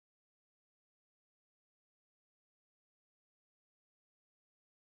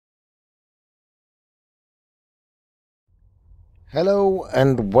Hello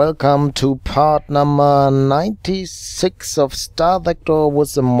and welcome to part number 96 of Starsector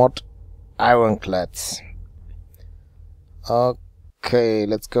with the mod Ironclads. Okay,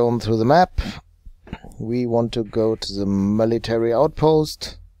 let's go on through the map. We want to go to the military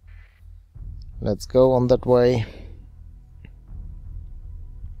outpost. Let's go on that way.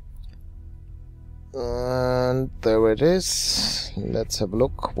 And there it is. Let's have a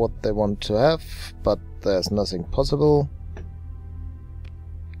look what they want to have, but there's nothing possible.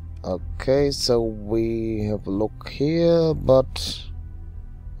 Okay, so we have a look here, but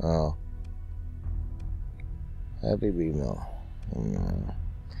heavy beamer.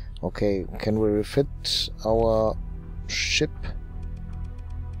 Okay, can we refit our ship?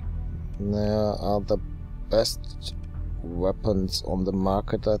 There are the best weapons on the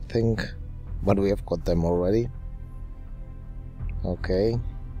market, I think, but we have got them already. Okay,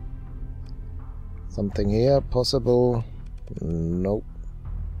 something here possible? Nope.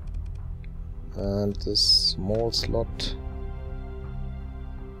 And this small slot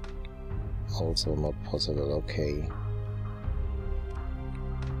also not possible. Okay,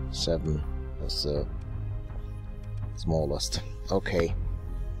 7 is the smallest. Okay,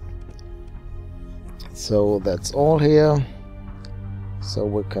 so that's all here, so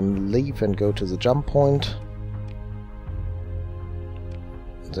we can leave and go to the jump point.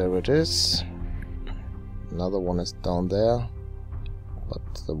 There it is. Another one is down there, but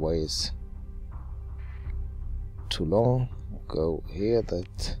the way is too long. Go here,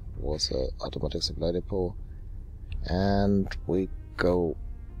 that was a automatic supply depot, and we go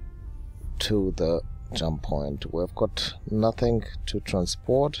to the jump point. We've got nothing to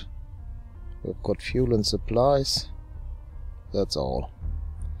transport. We've got fuel and supplies. That's all.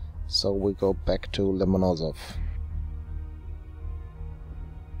 So we go back to Lomonosov.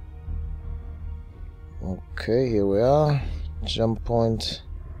 Okay, here we are. Jump point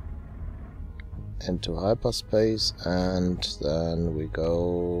into hyperspace, and then we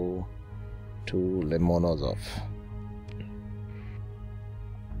go to Lomonosov.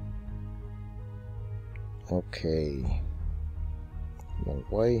 Okay, long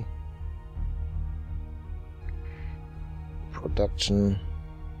way. Production,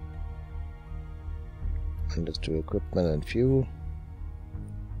 industry equipment and fuel.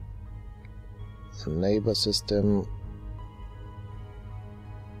 The neighbor system.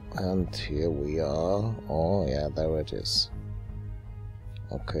 And here we are. Oh yeah, there it is.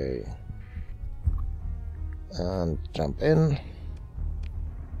 Okay. And jump in.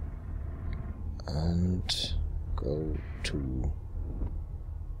 And go to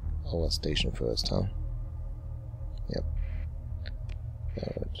our station first, huh? Yep.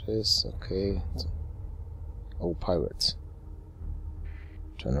 There it is. Okay. Oh, pirates.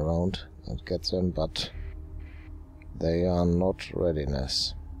 Turn around and get them, but they are not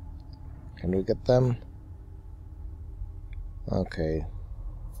readiness. Can we get them? Okay.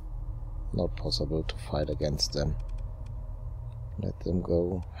 Not possible to fight against them. Let them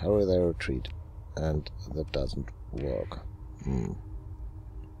go. Hurry their retreat. And that doesn't work.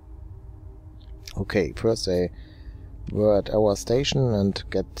 Okay, first they were at our station and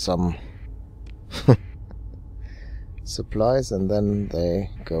get some supplies, and then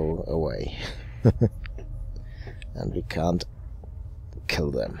they go away. And we can't kill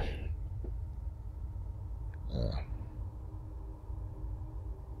them.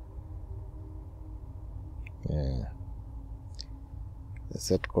 Yeah. Is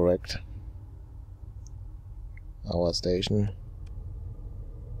that correct? Our station?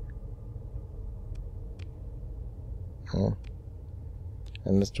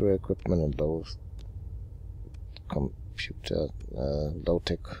 Industry equipment and low computer,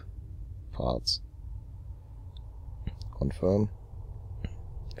 low-tech parts. Confirm.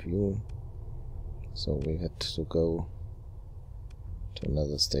 Fuel. So we had to go to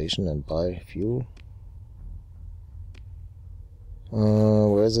another station and buy fuel.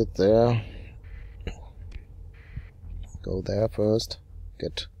 Where is it? There. Go there first.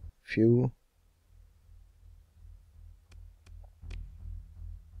 Get fuel.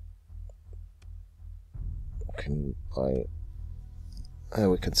 Can buy.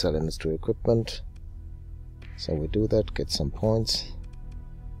 We can sell industry equipment. So we do that. Get some points.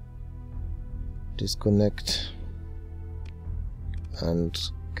 Disconnect and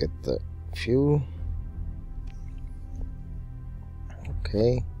get the fuel.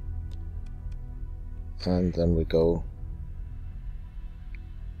 Okay, and then we go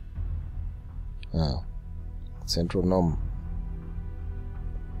Central Nom,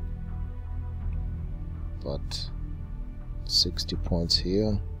 but 60 points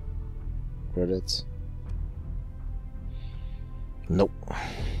here, credits. Nope.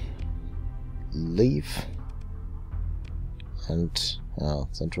 Leave. And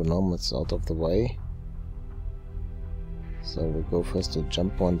central norm is out of the way. So we go first to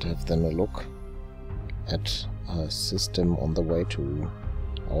jump point, have then a look at a system on the way to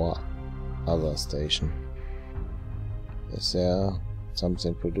our other station. Is there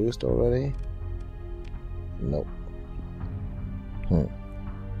something produced already? No.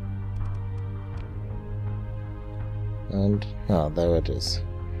 And there it is.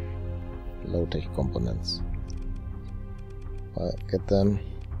 Low-tech components. Get them.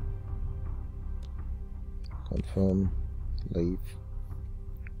 Confirm. Leave.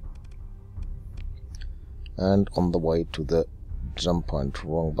 And on the way to the jump point.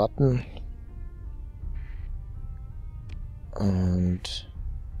 Wrong button. And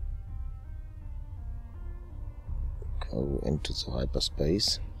go into the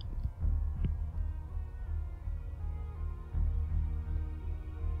hyperspace.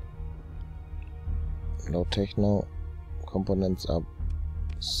 Low techno components are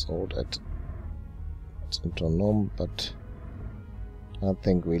sold at central norm, but I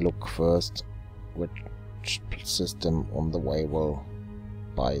think we look first which system on the way will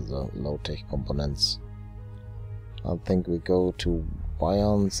buy the low tech components. I think we go to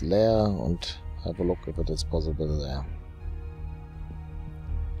Bayern's lair and have a look if it is possible there.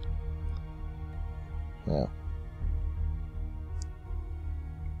 Yeah.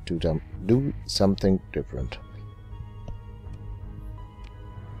 Do something different.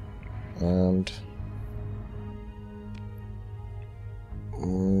 And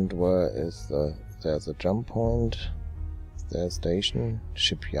where is there's a jump point, there's station,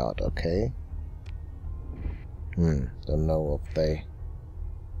 shipyard, okay. Don't know if they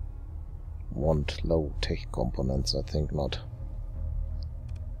want low tech components, I think not.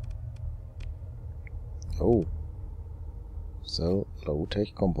 Oh. So,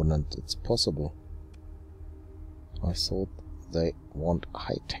 low-tech component, it's possible. I thought they want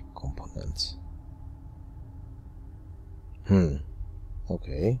high-tech components.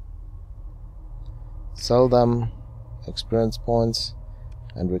 Okay. Sell them experience points,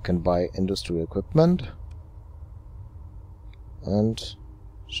 and we can buy industry equipment. And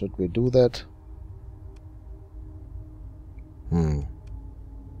should we do that?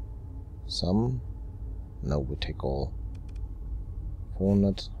 Some? No, we take all.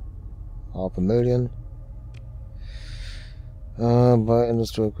 400, 500,000. Buy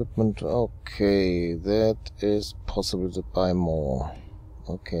industry equipment. Okay, that is possible to buy more.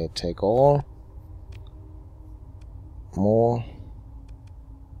 Okay, take all. More.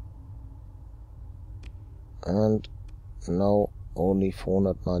 And now only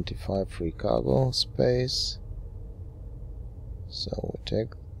 495 free cargo space. So we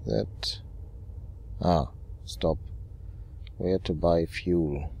take that. Stop. We had to buy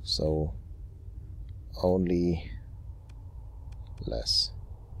fuel, so only less.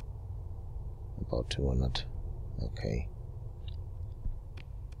 About 200. Okay.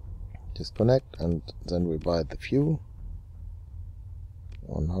 Disconnect and then we buy the fuel.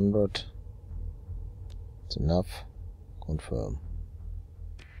 100. It's enough. Confirm.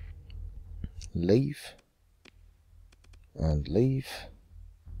 Leave. And leave.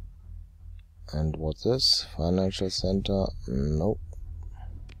 And what's this? Financial center? Nope.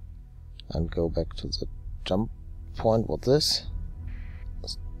 And go back to the jump point. What's this?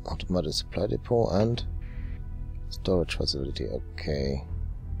 Automatic supply depot and storage facility. Okay.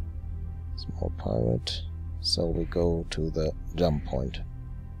 Small pirate. So we go to the jump point.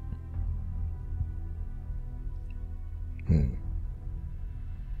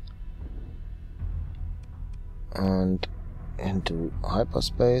 And into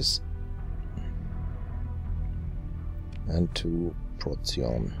hyperspace. And to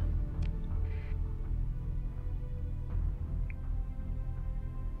Procyon.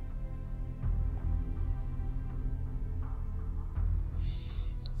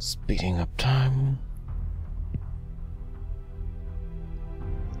 Speeding up time.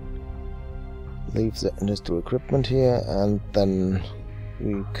 Leave the industrial equipment here and then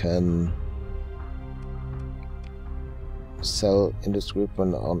we can sell industrial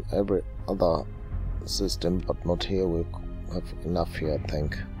equipment on every other system, but not here. We have enough here, I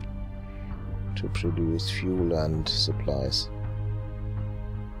think, to produce fuel and supplies.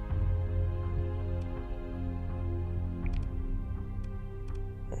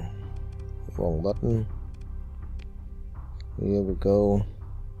 Wrong button. Here we go.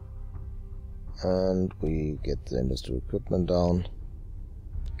 And we get the industrial equipment down.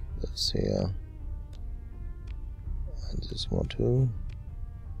 This here. And this one too.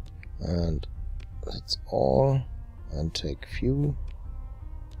 And that's all. and take fuel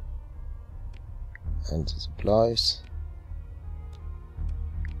and the supplies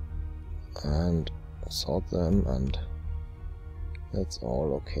and sort them, and that's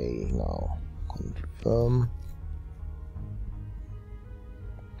all okay now. Confirm.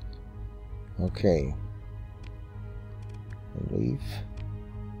 Okay. Leave.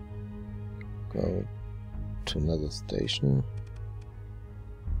 Go to another station.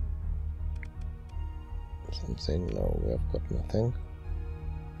 Something? No, we have got nothing.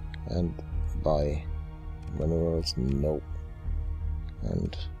 And buy minerals? No.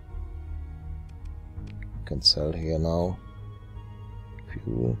 And can sell here now.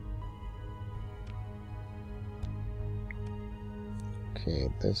 Fuel. Okay,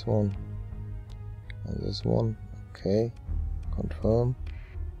 this one and this one. Okay, confirm.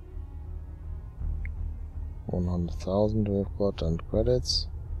 100,000 we've got, and credits.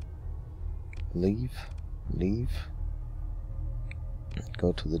 Leave.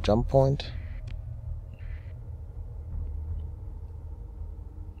 Go to the jump point.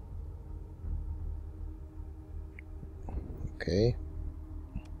 Okay.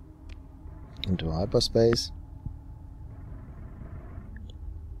 Into hyperspace.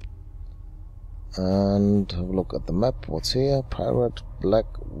 And have a look at the map. What's here? Pirate, Black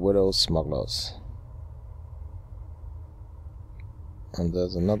Widow, Smugglers. And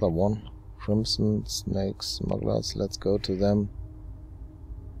there's another one. Crimson, Snakes, Smugglers. Let's go to them.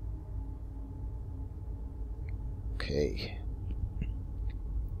 Okay.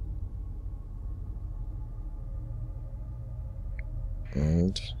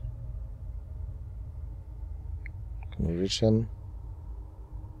 And can we reach him?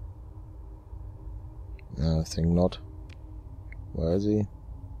 No, I think not. Where is he?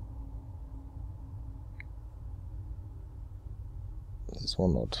 This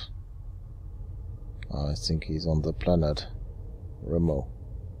one not. I think he's on the planet Remo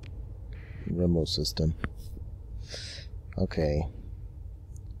system. Okay.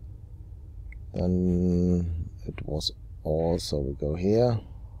 Then it was all, so we go here.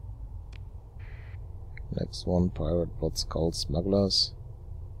 Next one, Pirate, Bot, Skull, Smugglers.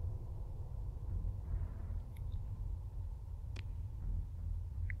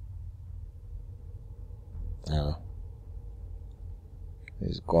 Yeah.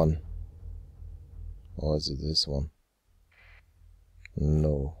 He's gone. Or is it this one?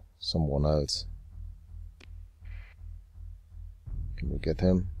 No, someone else. Can we get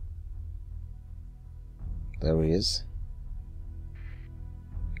him? There he is.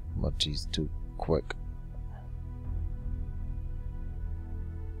 But he's too quick.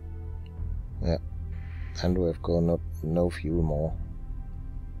 Yeah. And we've got no fuel more.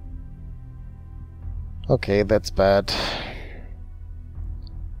 Okay, that's bad.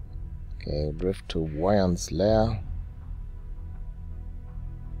 Okay, drift to Wyon's lair.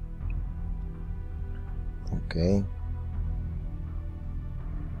 Okay.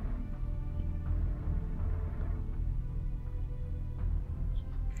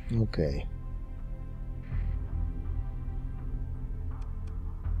 Okay.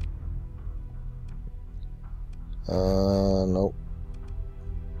 No.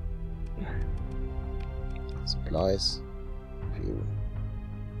 Supplies. Fuel.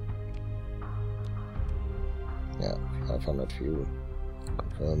 Yeah, 500 fuel.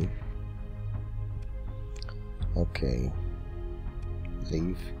 Confirm. Okay.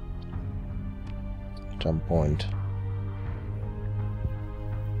 Leave. Jump point.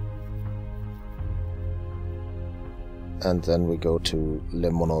 And then we go to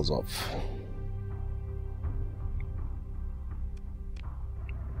Lomonosov.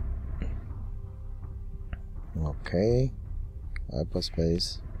 Okay.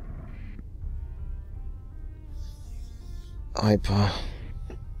 Hyperspace. Hyper.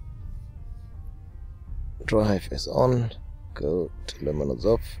 Drive is on. Go to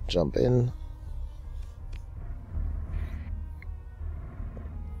Lomonosov. Jump in.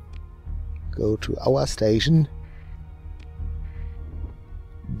 Go to our station.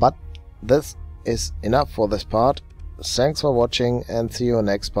 But this is enough for this part. Thanks for watching and see you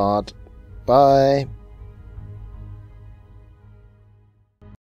next part. Bye.